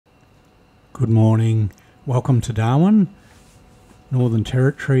Good morning. Welcome to Darwin, Northern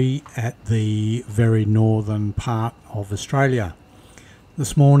Territory at the very northern part of Australia.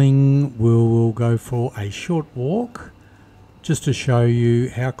 This morning we'll go for a short walk just to show you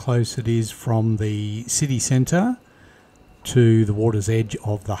how close it is from the city centre to the water's edge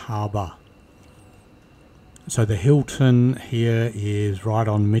of the harbour. So the Hilton here is right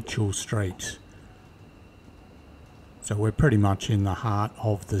on Mitchell Street. So we're pretty much in the heart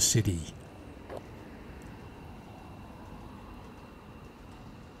of the city.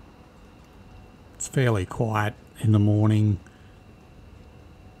 It's fairly quiet in the morning.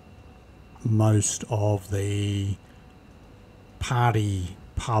 Most of the party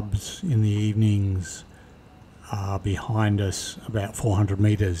pubs in the evenings are behind us, about 400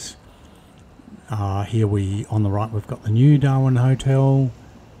 metres. Here on the right we've got the new Darwin Hotel,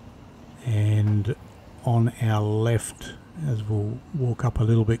 and on our left, as we'll walk up a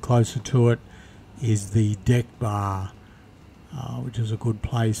little bit closer to it, is the deck bar, which is a good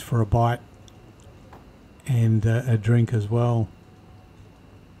place for a bite and a drink as well.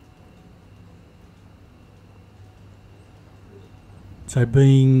 So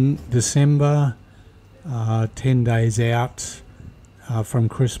being December, 10 days out from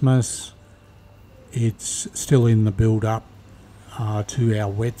Christmas, it's still in the build up to our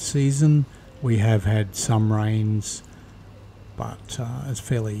wet season. We have had some rains, but it's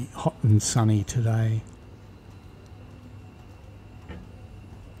fairly hot and sunny today.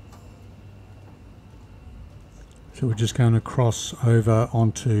 So we're just going to cross over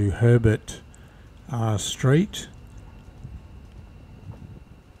onto Herbert Street,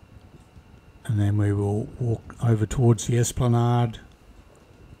 and then we will walk over towards the Esplanade.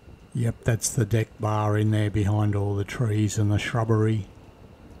 Yep, that's the deck bar in there behind all the trees and the shrubbery.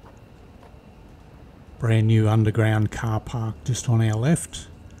 Brand new underground car park just on our left.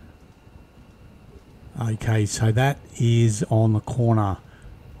 Okay, so that is on the corner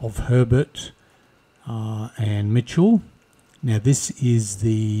of Herbert and Mitchell. Now this is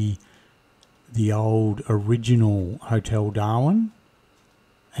the old original Hotel Darwin,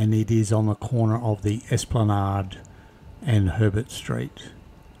 and it is on the corner of the Esplanade and Herbert Street.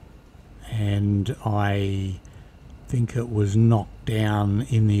 And I think it was knocked down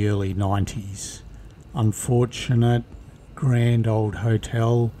in the early 90s. Unfortunate, grand old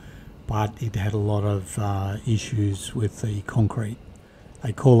hotel, but it had a lot of issues with the concrete.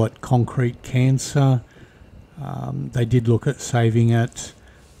 They call it concrete cancer. They did look at saving it,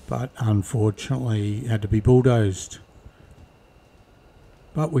 but unfortunately it had to be bulldozed.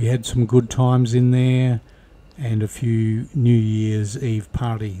 But we had some good times in there and a few New Year's Eve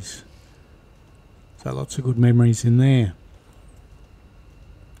parties. So lots of good memories in there.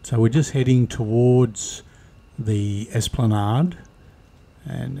 So we're just heading towards the Esplanade,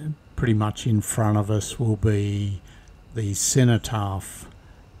 and pretty much in front of us will be the Cenotaph,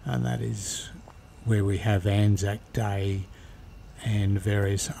 and that is where we have Anzac Day and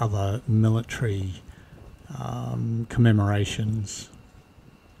various other military commemorations.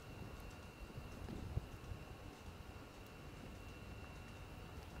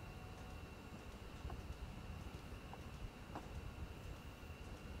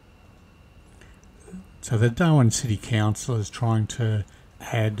 So the Darwin City Council is trying to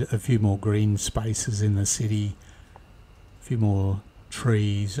add a few more green spaces in the city, a few more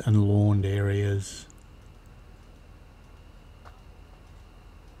trees and lawned areas.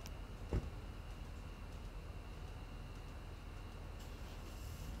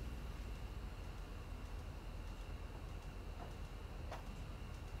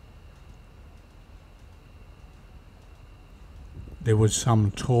 There was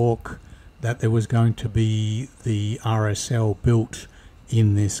some talk that there was going to be the RSL built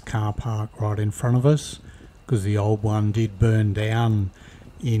in this car park right in front of us, because the old one did burn down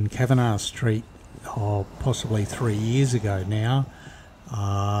in Kavanagh Street possibly 3 years ago now,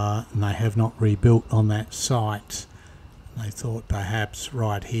 and they have not rebuilt on that site. They thought perhaps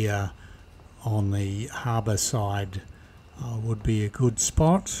right here on the harbour side would be a good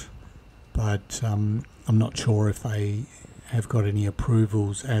spot, but I'm not sure if they have got any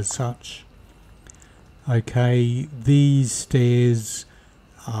approvals as such. Okay, these stairs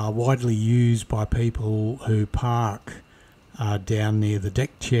are widely used by people who park down near the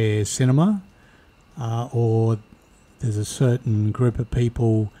deck chair cinema, or there's a certain group of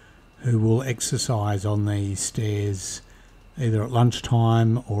people who will exercise on these stairs either at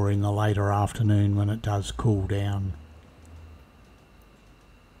lunchtime or in the later afternoon when it does cool down.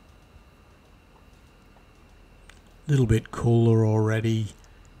 A little bit cooler already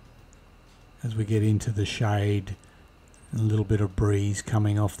as we get into the shade, and a little bit of breeze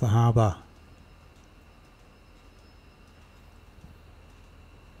coming off the harbour.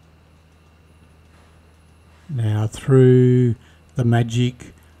 Now, through the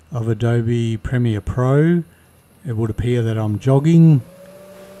magic of Adobe Premiere Pro, it would appear that I'm jogging.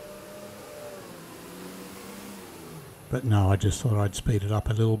 But no, I just thought I'd speed it up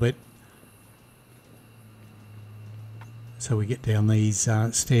a little bit. So we get down these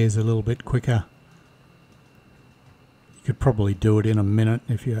stairs a little bit quicker. You could probably do it in a minute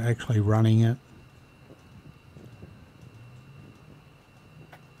if you're actually running it.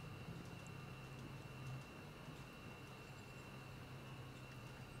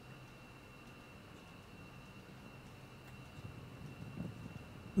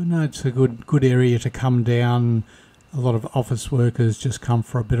 But no, it's a good area to come down. A lot of office workers just come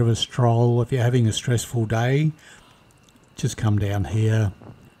for a bit of a stroll. If you're having a stressful day, just come down here.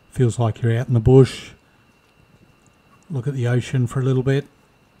 Feels like you're out in the bush. Look at the ocean for a little bit.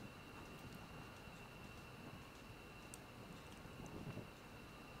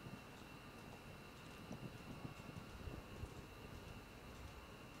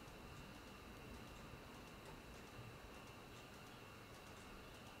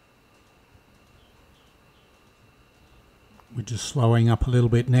 We're just slowing up a little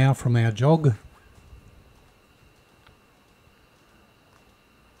bit now from our jog.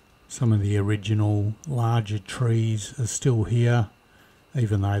 Some of the original larger trees are still here,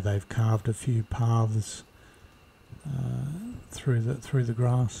 even though they've carved a few paths through the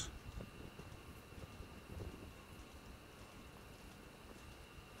grass.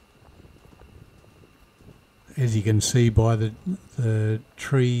 As you can see by the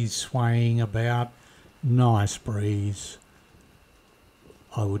trees swaying about, nice breeze.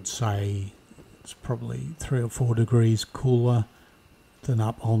 I would say it's probably 3 or 4 degrees cooler than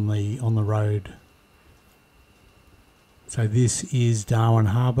up on the road. So this is Darwin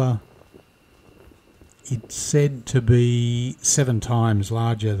Harbour. It's said to be 7 times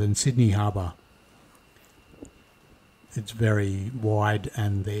larger than Sydney Harbour. It's very wide,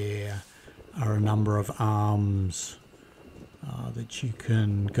 and there are a number of arms that you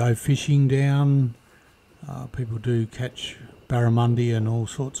can go fishing down. People do catch barramundi and all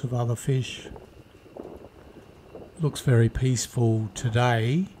sorts of other fish. Looks very peaceful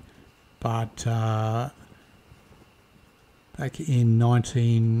today, but back in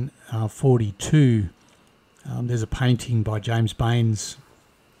 1942 there's a painting by James Baines,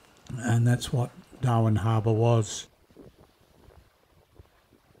 and that's what Darwin Harbour was.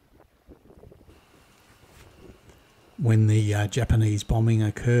 When the Japanese bombing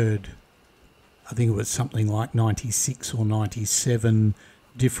occurred, I think it was something like 96 or 97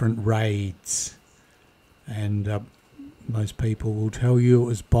 different raids, and most people will tell you it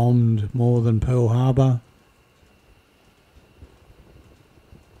was bombed more than Pearl Harbor,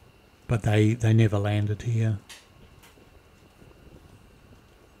 but they never landed here.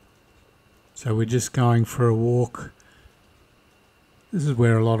 So we're just going for a walk. This is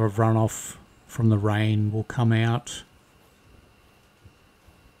where a lot of runoff from the rain will come out.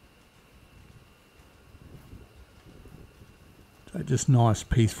 So just nice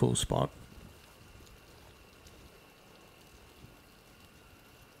peaceful spot.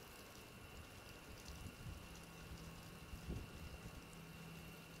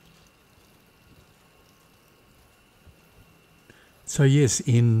 So yes,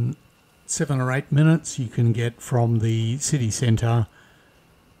 in 7 or 8 minutes you can get from the city centre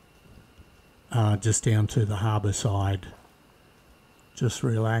just down to the harbour side. Just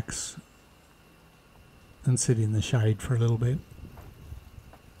relax and sit in the shade for a little bit.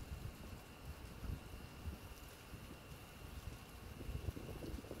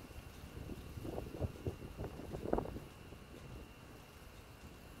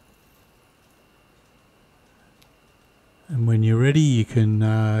 And when you're ready, you can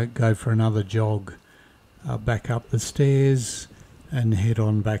go for another jog back up the stairs and head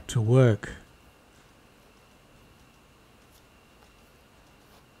on back to work.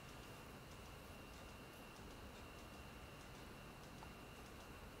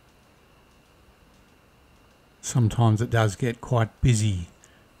 Sometimes it does get quite busy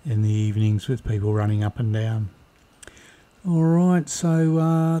in the evenings with people running up and down. Alright,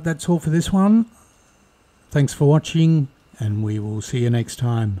 so that's all for this one. Thanks for watching, and we will see you next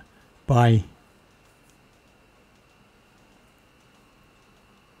time. Bye.